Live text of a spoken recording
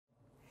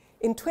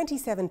In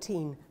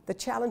 2017, the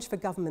challenge for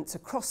governments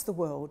across the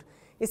world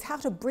is how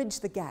to bridge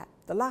the gap.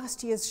 The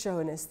last year's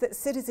shown us that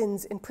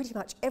citizens in pretty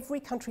much every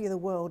country of the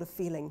world are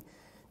feeling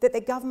that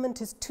their government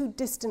is too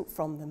distant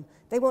from them.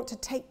 They want to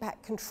take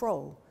back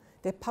control.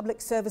 Their public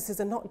services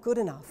are not good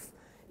enough.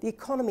 The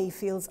economy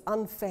feels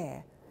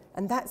unfair.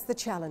 And that's the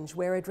challenge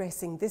we're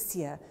addressing this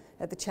year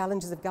at the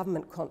Challenges of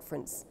Government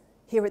Conference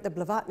here at the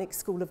Blavatnik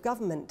School of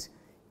Government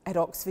at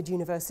Oxford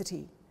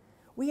University.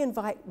 We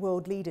invite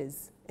world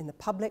leaders in the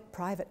public,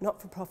 private,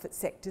 not-for-profit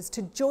sectors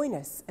to join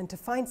us and to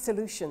find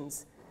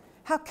solutions.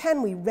 How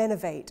can we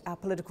renovate our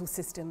political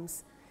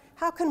systems?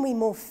 How can we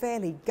more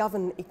fairly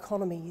govern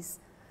economies?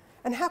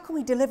 And how can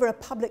we deliver a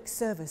public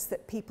service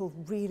that people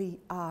really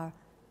are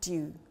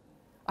due?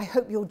 I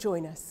hope you'll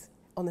join us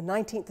on the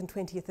 19th and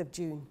 20th of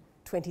June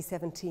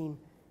 2017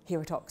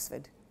 here at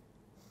Oxford.